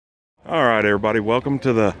All right, everybody, welcome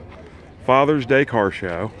to the Father's Day car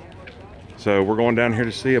show. So we're going down here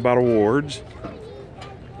to see about awards.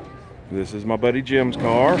 This is my buddy Jim's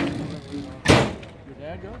car. Your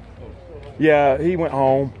dad go? Yeah, he went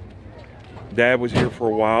home. Dad was here for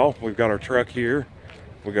a while. We've got our truck here.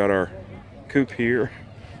 We got our coupe here.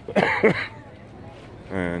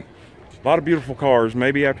 And a lot of beautiful cars.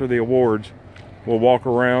 Maybe after the awards, we'll walk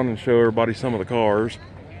around and show everybody some of the cars.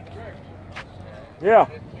 Yeah.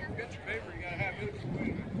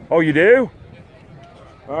 Oh, you do?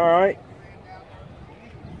 All right.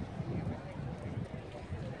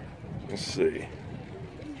 Let's see.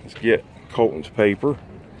 Let's get Colton's paper.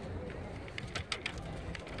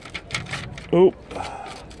 Oh,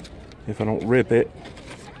 if I don't rip it.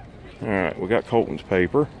 All right, we got Colton's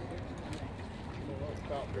paper.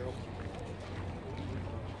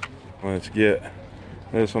 Let's get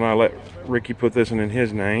this one. I let Ricky put this one in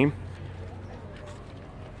his name.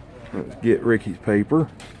 Let's get Ricky's paper.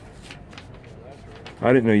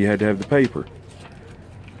 I didn't know you had to have the paper.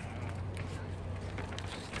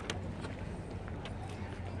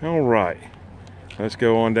 All right, let's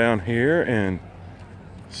go on down here and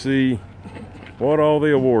see what all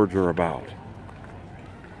the awards are about.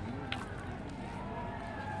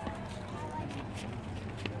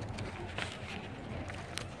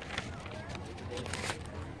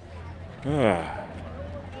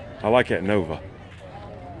 I like that Nova.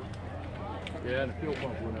 Yeah, and the fuel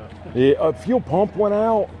pump went out. Yeah, fuel pump went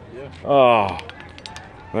out? Yeah.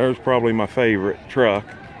 There's probably my favorite truck.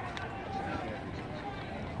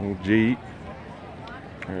 Old Jeep.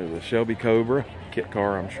 There's a Shelby Cobra, kit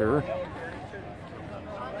car, I'm sure.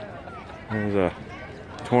 There's a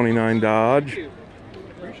 29 Dodge.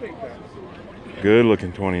 Good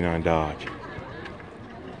looking 29 Dodge.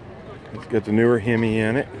 Let's get the newer Hemi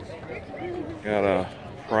in it. Got a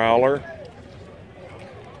Prowler.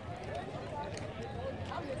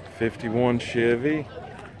 51 Chevy.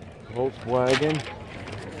 Volkswagen.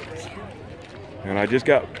 And I just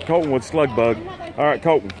got Colton with Slug Bug. All right,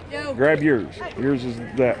 Colton, grab yours. Yours is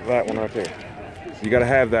that one right there. You got to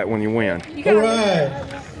have that when you win. All right.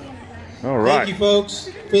 All right. Thank you,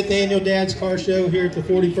 folks. 5th Annual Dad's Car Show here at the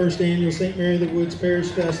 41st Annual St. Mary of the Woods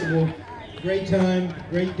Parish Festival. Great time,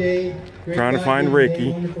 great day. Great Trying to find Ricky.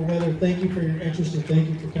 Day, wonderful weather. Thank you for your interest and thank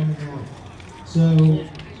you for coming on. So,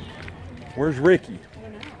 where's Ricky?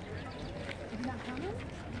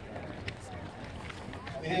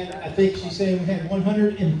 and I think she's saying we had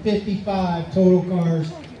 155 total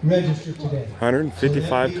cars registered today.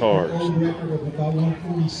 155 so cars. Old record of about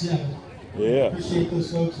 147. Yeah. Appreciate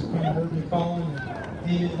those folks that kind of heard me calling and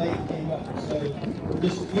came in late and came up. So we're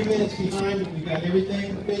just a few minutes behind, but we got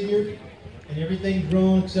everything figured and everything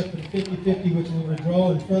drawn except for the 50-50, which we will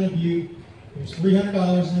draw in front of you. There's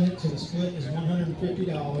 $300 in it, so the split is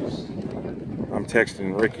 $150. I'm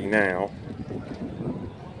texting Ricky now.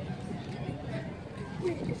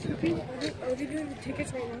 Are they doing the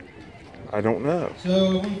tickets right now? I don't know. So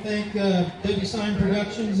I want to thank Design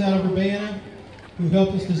Productions out of Urbana, who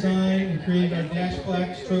helped us design and create our dash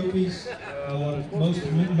plaques, trophies, much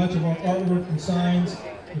of our artwork and signs.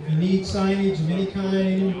 If you need signage of any kind,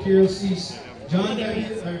 any material, see John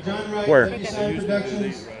Wright, Where? Design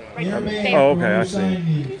Productions, in Urbana Oh, for okay, your I see. sign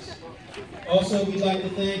needs. Also, we'd like to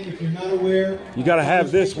thank, if you're not aware, You got to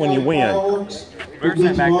have this when you win. We're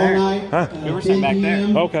sitting back there. Huh? We were sitting back there.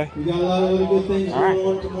 Okay. We got a lot of other good things going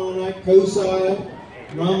on tomorrow night. Co-side,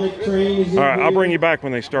 Ron McTrain is in All right, I'll bring you back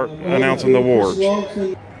when they start announcing the awards. All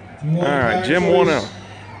right, Jim won a,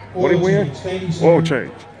 what did he win? Oil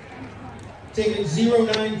change. Ticket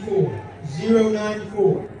 094.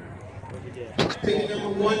 094. Ticket number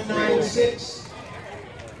 196.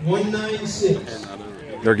 196.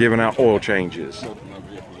 They're giving out oil changes.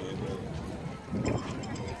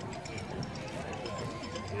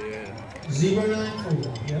 Zero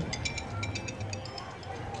 094. Yep.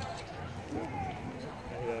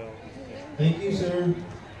 Thank you, sir.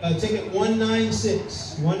 Ticket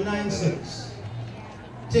 196. 196.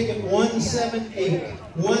 Ticket 178.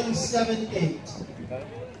 178.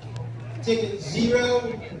 Ticket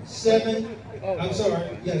 07. I'm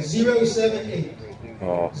sorry. Yeah, 078.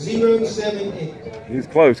 Oh, 078. he's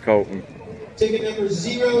close, Colton. Ticket number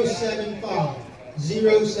 075.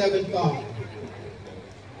 075.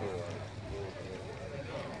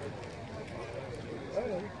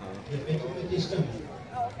 The 50-50 stomach.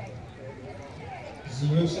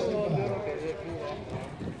 075.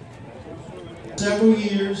 Several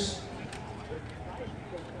years.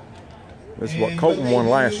 This is what Colton won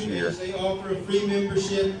last year. They offer a free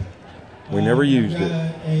membership. We never used got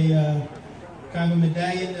it. A kind of a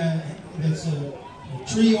medallion that's a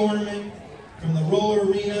tree ornament from the roller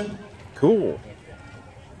arena. Cool.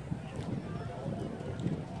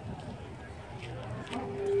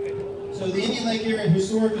 So the Indian Lake Area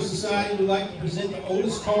Historical Society would like to present the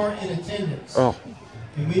oldest car in attendance. Oh,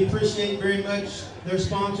 And we appreciate very much their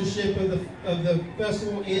sponsorship of the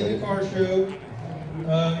festival and the car show.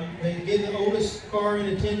 They give the oldest car in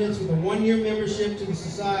attendance with a 1-year membership to the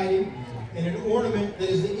society and an ornament that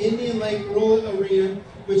is the Indian Lake Roller Arena,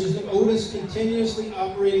 which is the oldest continuously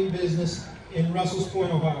operating business in Russells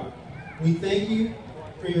Point, Ohio. We thank you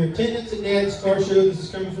for your attendance at Dad's Car Show. This is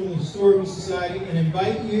coming from the Historical Society, and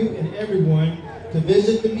invite you and everyone to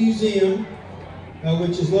visit the museum,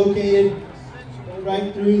 which is located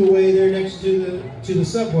right through the way there next to the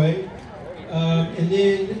subway. And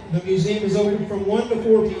then the museum is open from 1 to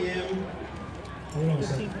 4 p.m. Hold on a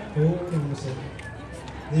second.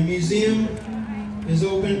 The museum is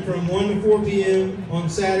open from 1 to 4 p.m. on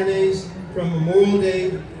Saturdays from Memorial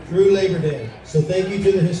Day through Labor Day. So thank you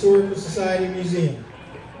to the Historical Society Museum.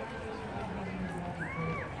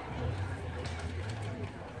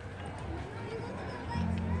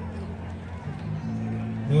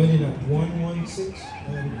 No, I did not. 116.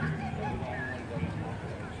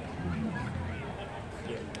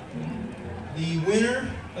 The winner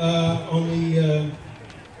on the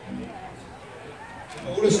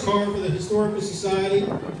oldest car for the Historical Society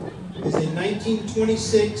is a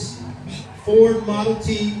 1926 Ford Model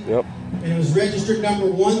T. yep. And it was registered number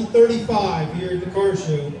 135 here at the car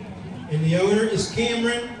show. And the owner is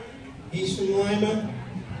Cameron. He's from Lima.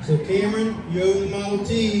 So Cameron, you own the Model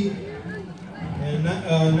T. And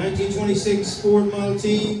 1926 Ford Model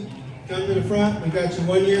T. Come to the front. We got your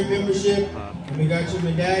 1-year membership. And we got your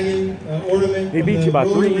medallion ornament. He beat you by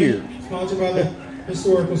 3 years. Sponsored by the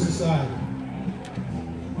Historical Society.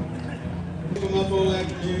 Come up all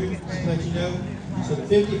afternoon, just to let you know. So the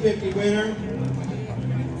 50-50 winner,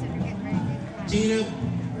 Tina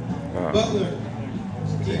Butler.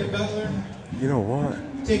 Tina Butler. You know what?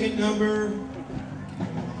 Ticket number.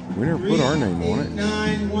 We never put our name on it.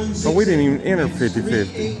 389-168. Oh, we didn't even enter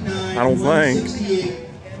 50-50. I don't think. 389-168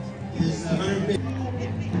 is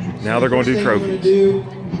 150. Now they're going to do trophies.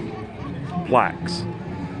 Plaques.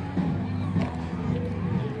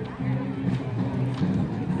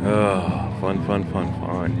 Oh, fun, fun, fun,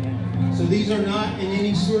 fun. So these are not in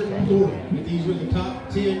any certain order. These were the top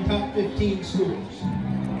 10, top 15 schools.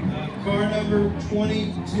 Car number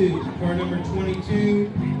 22. Car number 22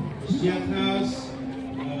 is Jeff House.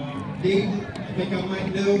 Dayton, I think I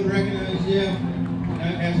might know and recognize Jeff.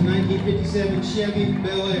 Has a 1957 Chevy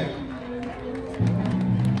Bel Air.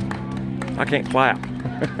 I can't clap.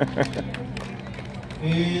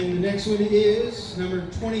 And the next one is number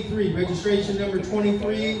 23. Registration number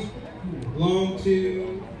 23 belong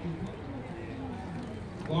to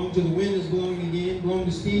the wind is blowing again. Belong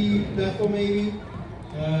to Steve Bethel maybe.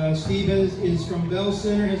 Steve is from Bell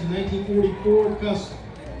Center. Has a 1944 Custom.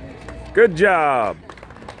 Good job.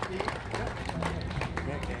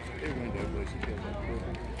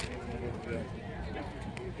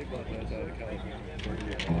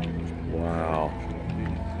 Wow.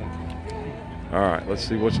 All right, let's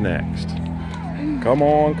see what's next. Come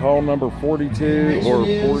on, call number 42 or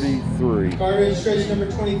 43. Car registration number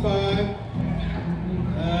 25.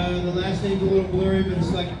 The last name's a little blurry, but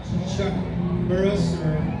it's like Chuck Burris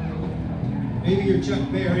or maybe you're Chuck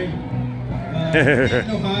Berry.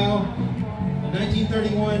 Dayton, Ohio.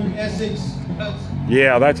 1931 Essex Hudson.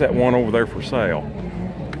 Yeah, that's that one over there for sale.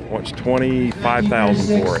 What's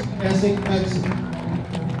 $25,000 for it? Essex Hudson.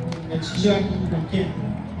 It's Chuck from Kent.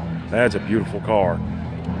 That's a beautiful car.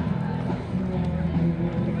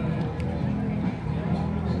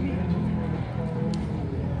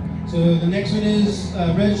 So the next one is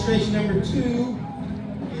registration number 2.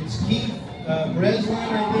 It's Keith Breslin,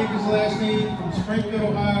 I think is the last name, from Springfield,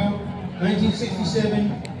 Ohio.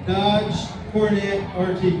 1967 Dodge Coronet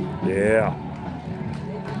RT. Yeah.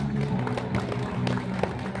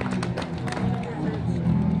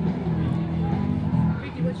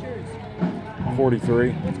 What's yours?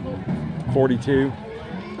 43. 42.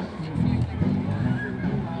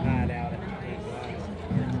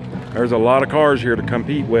 There's a lot of cars here to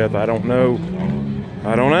compete with. I don't know.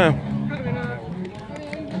 Probably not.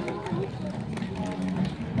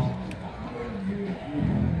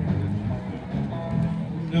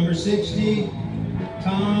 Number 60,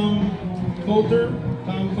 Tom Coulter.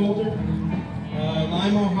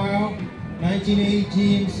 Lima, Ohio. 1980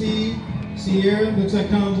 GMC Sierra. Looks like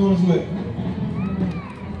Tom's on his way.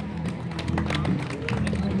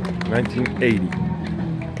 1980.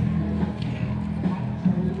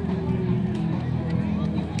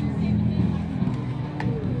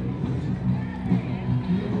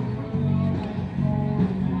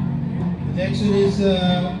 Next one is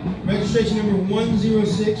registration number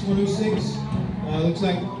 106. Looks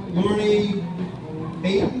like Lorne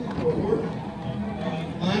Payton or Horton,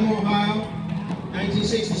 Lima, Ohio,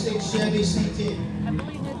 1966 Chevy C10.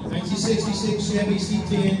 1966 Chevy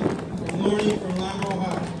C10 from Lorne from Lima,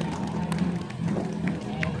 Ohio.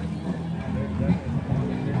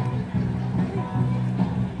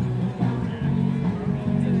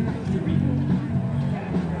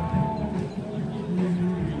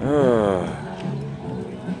 Uh,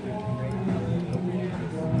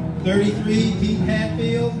 33 Pete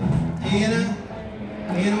Hatfield, Anna,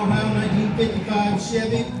 Ohio, 1955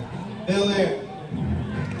 Chevy Bel Air.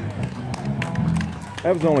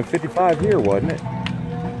 that was only 55 here, wasn't it?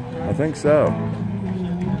 I think so.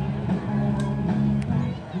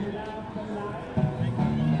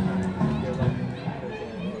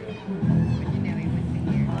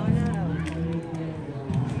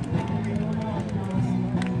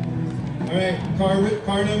 All right,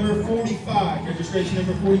 car number 45, registration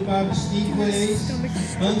number 45 is Steve Glaze,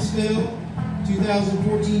 Huntsville,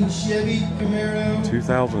 2014 Chevy Camaro.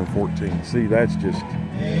 2014. See, that's just,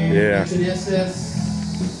 And yeah. it's an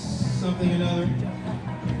SS something or another.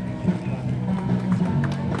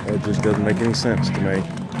 That just doesn't make any sense to me.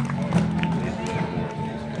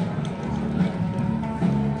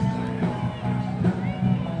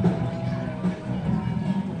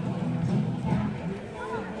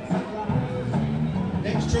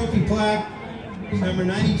 Next trophy plaque is number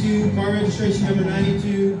 92, car registration number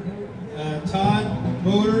 92, Todd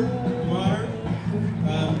Motor,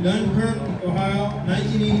 Dunkirk, Ohio,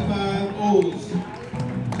 1985, Olds,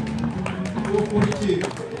 442,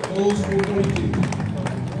 Olds 442.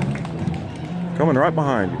 Coming right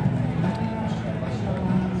behind you.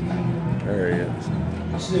 There he is.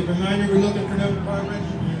 This is a reminder we're looking for number car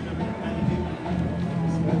registration number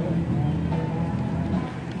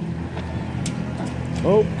 92.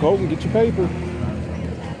 Oh, Colton, get your paper.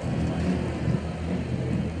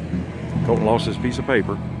 Colton lost his piece of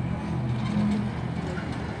paper.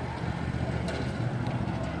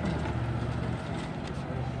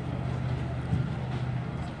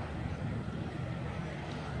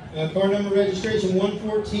 Car number registration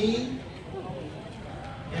 114.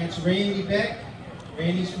 That's Randy Beck.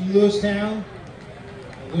 Randy's from Lewistown.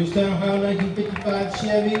 Lewistown, Ohio, 1955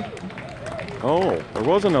 Chevy. Oh, there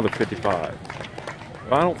was another 55.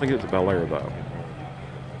 Well, I don't think it was a Bel Air, though.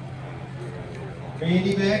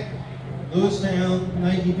 Randy Beck, Lewistown,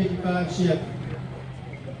 1955 Chevy.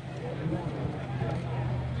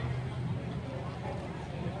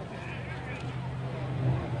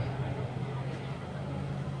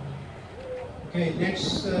 Okay,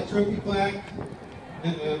 next trophy plaque,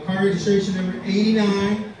 car registration number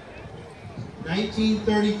 89,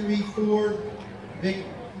 1933 Ford Vic.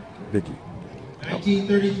 Vicky.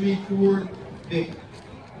 1933 Ford Vic.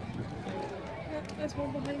 That's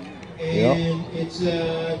one behind you. And it's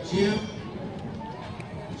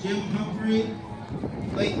Jim Humphrey,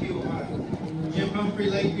 Lakeview, Ohio. Jim Humphrey,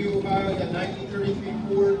 Lakeview, Ohio, got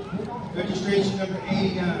 1933 Ford, registration number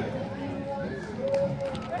 89.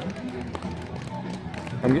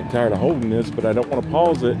 I'm getting tired of holding this, but I don't want to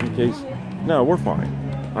pause it in case. No, we're fine.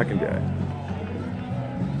 I can do it.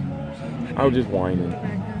 I was just whining.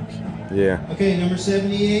 Yeah. Okay, number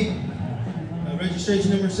 78,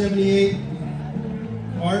 registration number 78,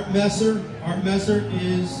 Art Messer. Art Messer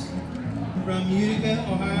is from Utica,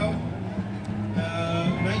 Ohio,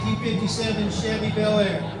 1957 Chevy Bel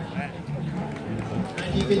Air.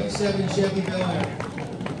 1957 Chevy Bel Air.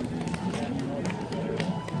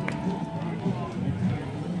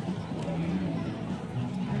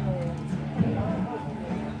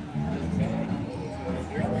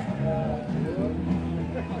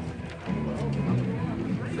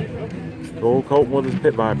 Go Colton with his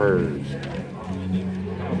Pit Vipers.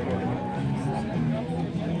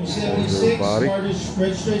 76, Body.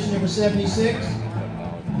 registration number 76,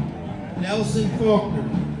 Nelson Faulkner.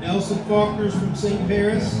 Nelson Faulkner's from St.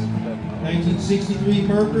 Paris, 1963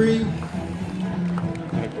 Mercury,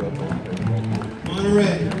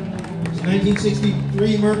 Monterey. It's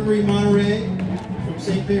 1963 Mercury Monterey from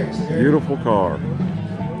St. Paris. Beautiful car.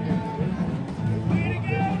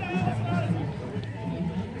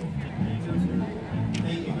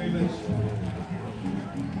 Thank you very much.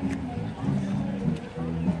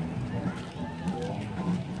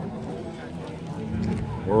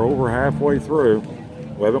 We're over halfway through.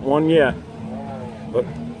 We haven't won yet, but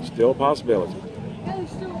still a possibility. Yeah, there's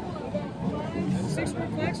still about 6 more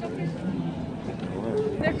plaques up here.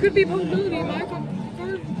 There could be possibility. My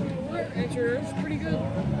card answer is pretty good.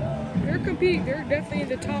 They're competing. They're definitely in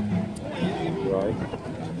the top 20.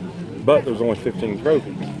 Right. But there's only 15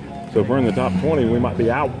 trophies. So if we're in the top 20, we might be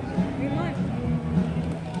out. We might.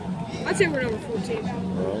 I'd say we're number 14.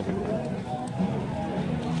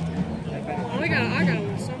 I gotta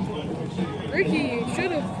win something. Ricky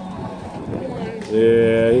should have won.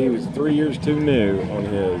 Yeah, he was 3 years too new on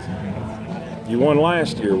his. You won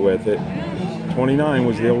last year with it. 29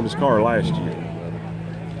 was the oldest car last year.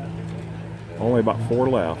 Only about 4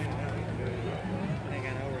 left.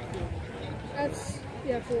 That's,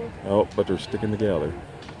 yeah, 4. Oh, but they're sticking together.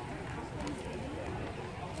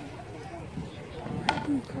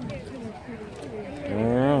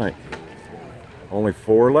 All right. Only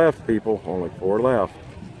 4 left, people. Only 4 left.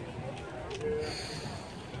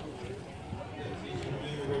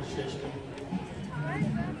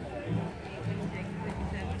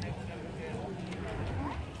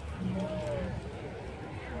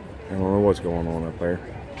 I don't know what's going on up there.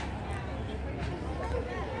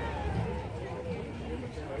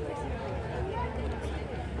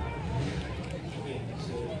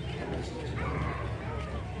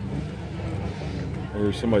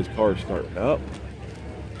 There's somebody's car starting up.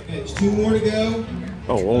 Okay, there's 2 more to go.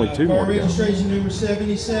 Oh, only 2 more Car to go. registration number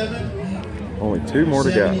 77. Only 2 more to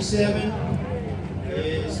go. 77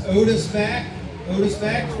 is Otis Back. Otis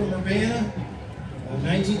Back from Urbana,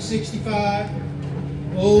 1965.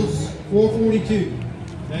 Olds 442.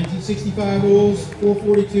 1965 Olds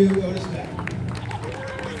 442 Otis Back.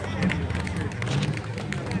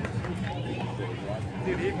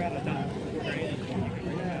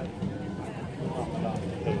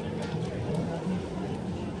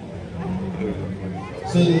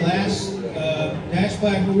 So the last dash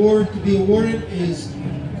plaque award to be awarded is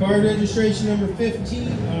card registration number 15,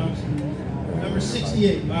 number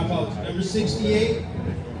 68, my apologies. Number 68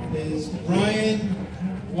 is Brian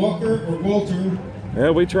Walker, or Walter. Yeah,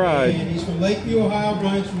 we tried. And he's from Lakeview, Ohio.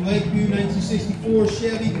 Brian's from Lakeview, 1964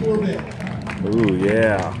 Chevy Corvette. Ooh,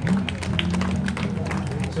 yeah.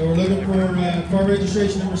 So we're looking for car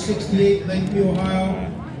registration number 68, Lakeview, Ohio.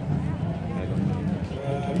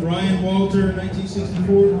 Brian Walter,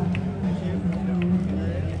 1964.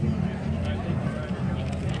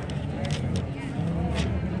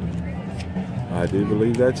 I do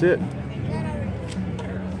believe that's it.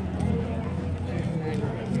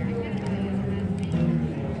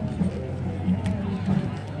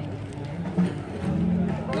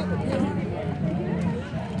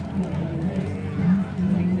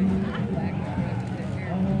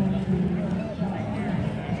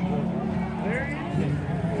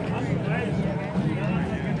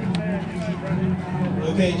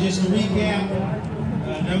 Okay, just to recap,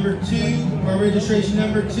 number 2, car registration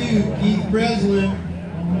number 2, Keith Breslin,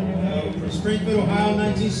 from Springfield, Ohio,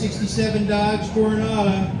 1967 Dodge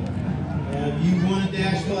Coronado. You won a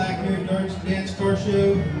dash plaque here at Dance Car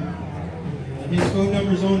Show. His phone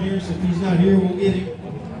number's on here, so if he's not here, we'll get him.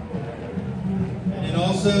 And then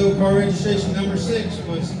also, car registration number 6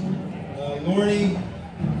 was Lorne.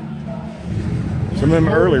 Some of them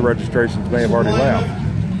early registrations may have already left.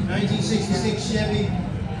 1966 Chevy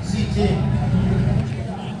C10.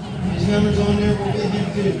 His number's on there, we'll get him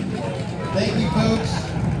too. Thank you, folks.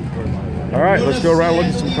 All right, let's go around and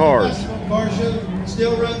look at some cars. Car show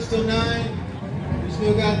still runs till 9. We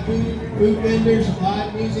still got food vendors,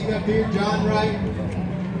 live music up here. John Wright,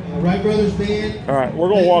 Wright Brothers Band. All right, we're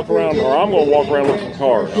gonna walk around, or I'm gonna walk around and look at some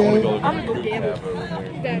cars. I'm gonna go gamble.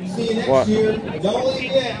 See you next What? year. Don't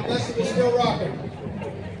leave yet. Listen, we're still rocking.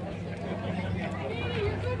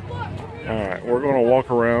 All right, we're gonna walk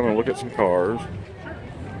around and look at some cars.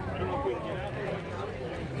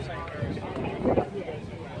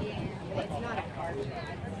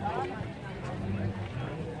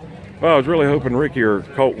 Well, I was really hoping Ricky or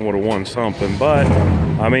Colton would have won something, but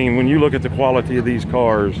I mean, when you look at the quality of these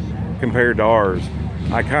cars compared to ours,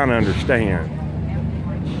 I kind of understand.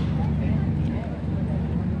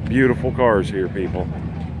 Beautiful cars here, people.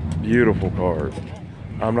 Beautiful cars.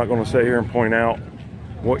 I'm not going to sit here and point out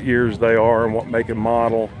what years they are and what make and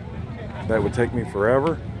model. That would take me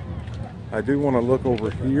forever. I do want to look over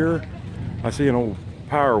here. I see an old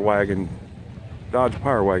Power Wagon, Dodge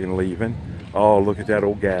Power Wagon leaving. Oh, look at that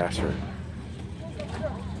old gasser.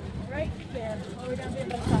 Right there. All the way down there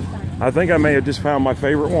by the stop sign. I think I may have just found my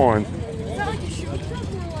favorite one. Is that like a show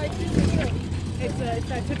truck or like this is a It's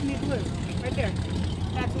that Tiffany blue. Right there.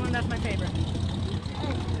 That's the one that's my favorite.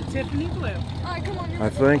 The Tiffany blue. Alright, come on, here I we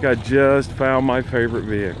go. think I just found my favorite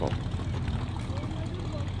vehicle.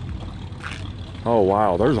 Oh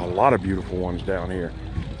wow, there's a lot of beautiful ones down here.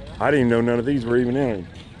 I didn't even know none of these were even in.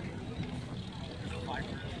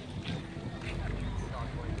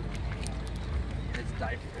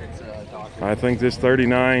 I think this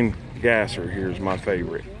 39 Gasser here is my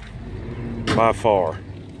favorite, by far.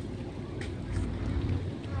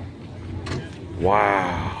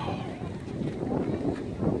 Wow.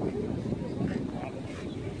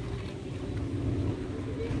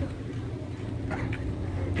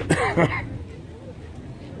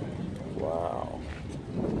 Wow.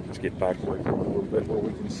 Let's get back away from it a little bit where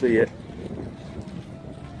we can see it.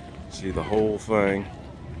 See the whole thing.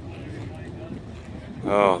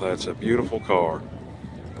 Oh, that's a beautiful car.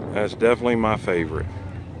 That's definitely my favorite.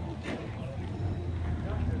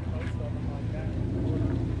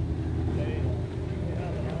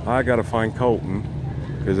 I gotta find Colton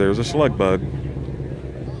because there's a slug bug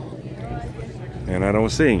and I don't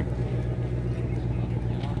see him.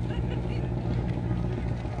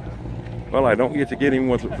 Well, I don't get to get him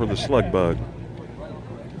for the slug bug.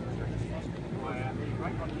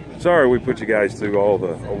 Sorry we put you guys through all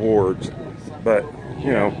the awards, but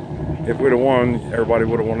you know, if we'd have won, everybody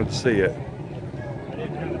would have wanted to see it.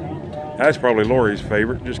 That's probably Lori's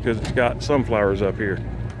favorite just because it's got sunflowers up here.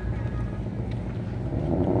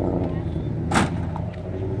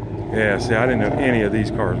 Yeah, see, I didn't know any of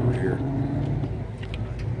these cars were here.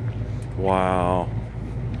 Wow.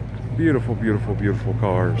 Beautiful, beautiful, beautiful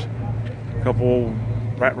cars. A couple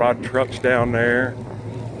rat rod trucks down there.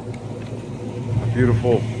 A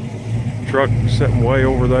beautiful truck sitting way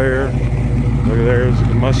over there. Look at there's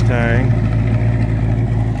the Mustang.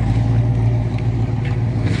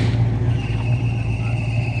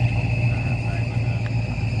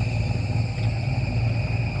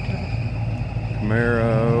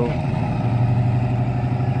 Camaro.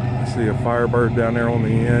 I see a Firebird down there on the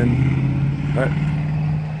end. That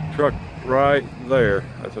truck right there,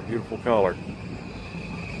 that's a beautiful color.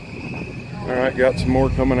 All right, got some more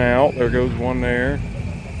coming out. There goes one there.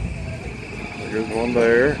 There goes one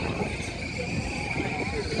there.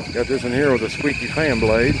 Got this in here with a squeaky fan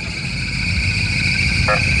blade.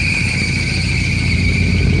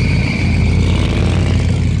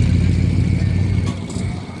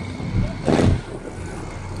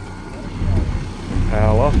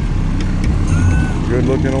 Impala. Good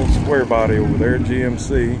looking old square body over there,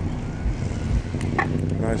 GMC.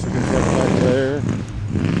 Nice looking truck right there.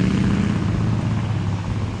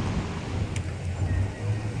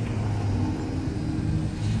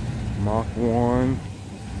 Mach 1.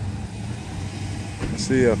 I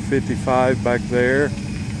see a 55 back there. I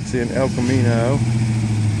see an El Camino.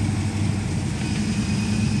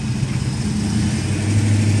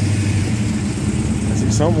 I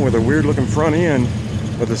see something with a weird looking front end,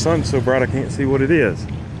 but the sun's so bright I can't see what it is.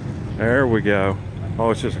 There we go. Oh,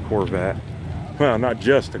 it's just a Corvette. Well, not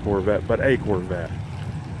just a Corvette, but a Corvette.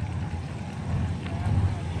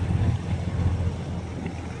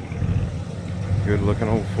 Good looking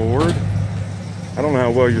old Ford. I don't know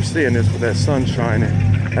how well you're seeing this with that sun shining.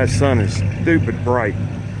 That sun is stupid bright.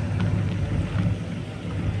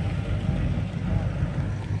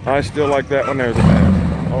 I still like that one there the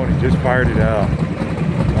best. Oh, and he just fired it out.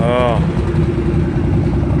 Oh.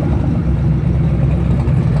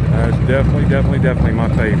 That's definitely my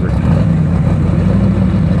favorite.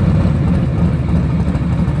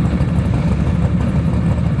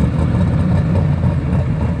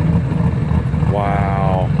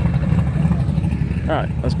 Wow. Alright,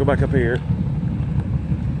 let's go back up here.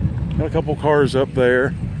 Got a couple cars up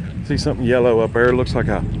there. See something yellow up there. It looks like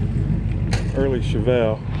a early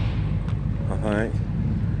Chevelle, I think.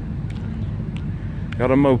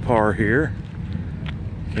 Got a Mopar here.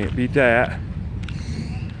 Can't beat that.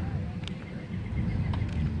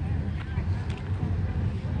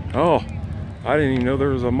 Oh, I didn't even know there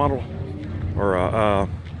was a model or a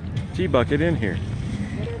T-bucket in here.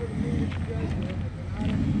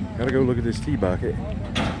 Gotta go look at this T-bucket.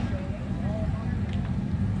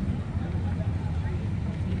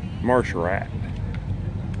 March-Rat.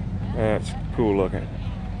 That's cool looking.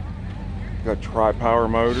 Got tri-power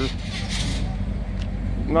motor.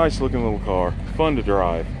 Nice looking little car. Fun to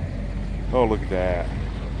drive. Oh, look at that.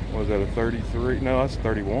 Was that a 33? No, that's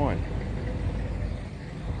 31.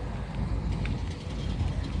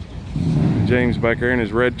 James back there in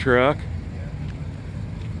his red truck.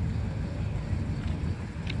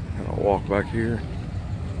 I'll walk back here.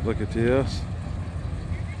 Look at this.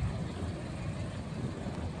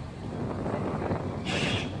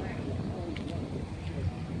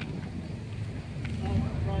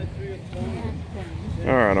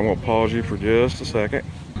 Alright, I'm going to pause you for just a second.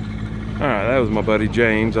 Alright, that was my buddy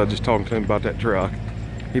James. I was just talking to him about that truck.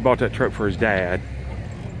 He bought that truck for his dad.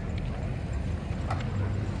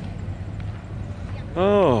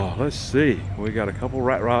 Oh, let's see. We got a couple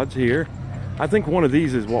rat rods here. I think one of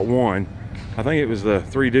these is what won. I think it was the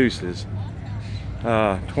Three Deuces.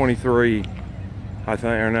 23, I think,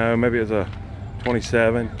 or no, maybe it was a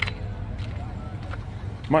 27.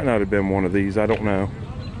 Might not have been one of these, I don't know.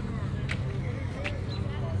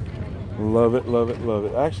 Love it, love it, love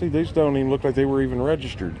it. Actually, these don't even look like they were even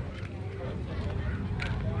registered.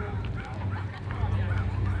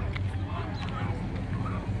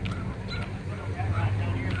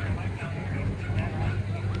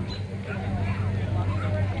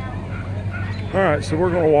 All right, so we're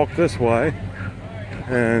gonna walk this way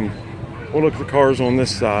and we'll look at the cars on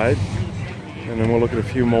this side and then we'll look at a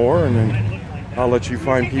few more and then I'll let you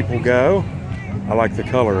find people go. I like the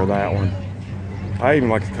color of that one. I even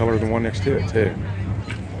like the color of the one next to it too.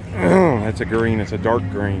 That's a green, it's a dark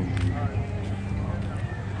green.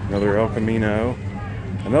 Another El Camino.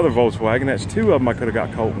 Another Volkswagen, that's two of them I could have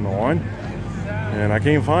got Colton on. And I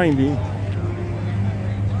can't find him.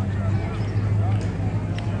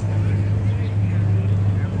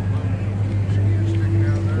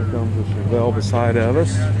 Comes a Chevelle beside of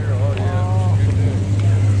us.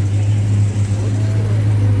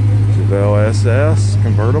 Chevelle SS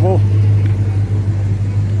convertible.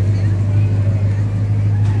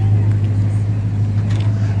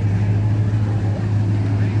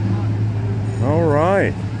 All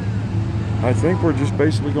right. I think we're just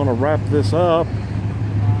basically going to wrap this up.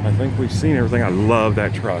 I think we've seen everything. I love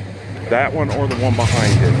that truck. That one or the one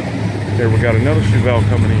behind it. There, we got another Chevelle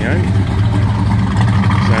coming in.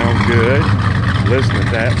 Sounds good. Listen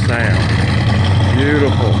to that sound.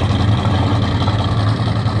 Beautiful.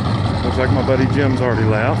 Looks like my buddy Jim's already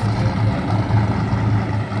left.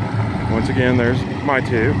 Once again, there's my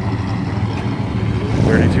two.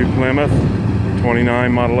 32 Plymouth,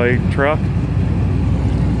 29 Model A truck.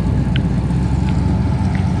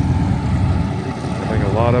 I think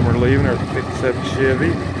a lot of them are leaving. There's a 57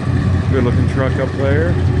 Chevy. Good looking truck up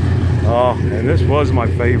there. Oh, and this was my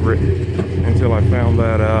favorite until I found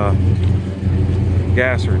that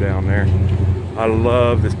gasser down there. I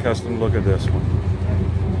love this custom look of this one.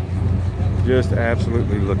 Just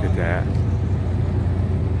absolutely look at that.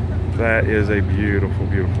 That is a beautiful,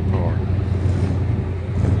 beautiful car.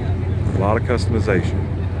 A lot of customization.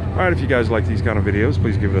 All right, if you guys like these kind of videos,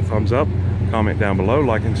 please give it a thumbs up, comment down below,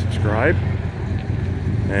 like and subscribe,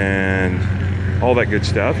 and all that good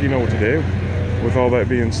stuff. You know what to do. With all that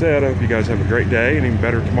being said, I hope you guys have a great day and even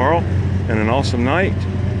better tomorrow and an awesome night.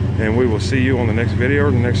 And we will see you on the next video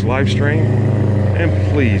or the next live stream. And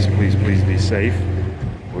please, please, please be safe.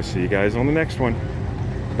 We'll see you guys on the next one.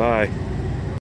 Bye.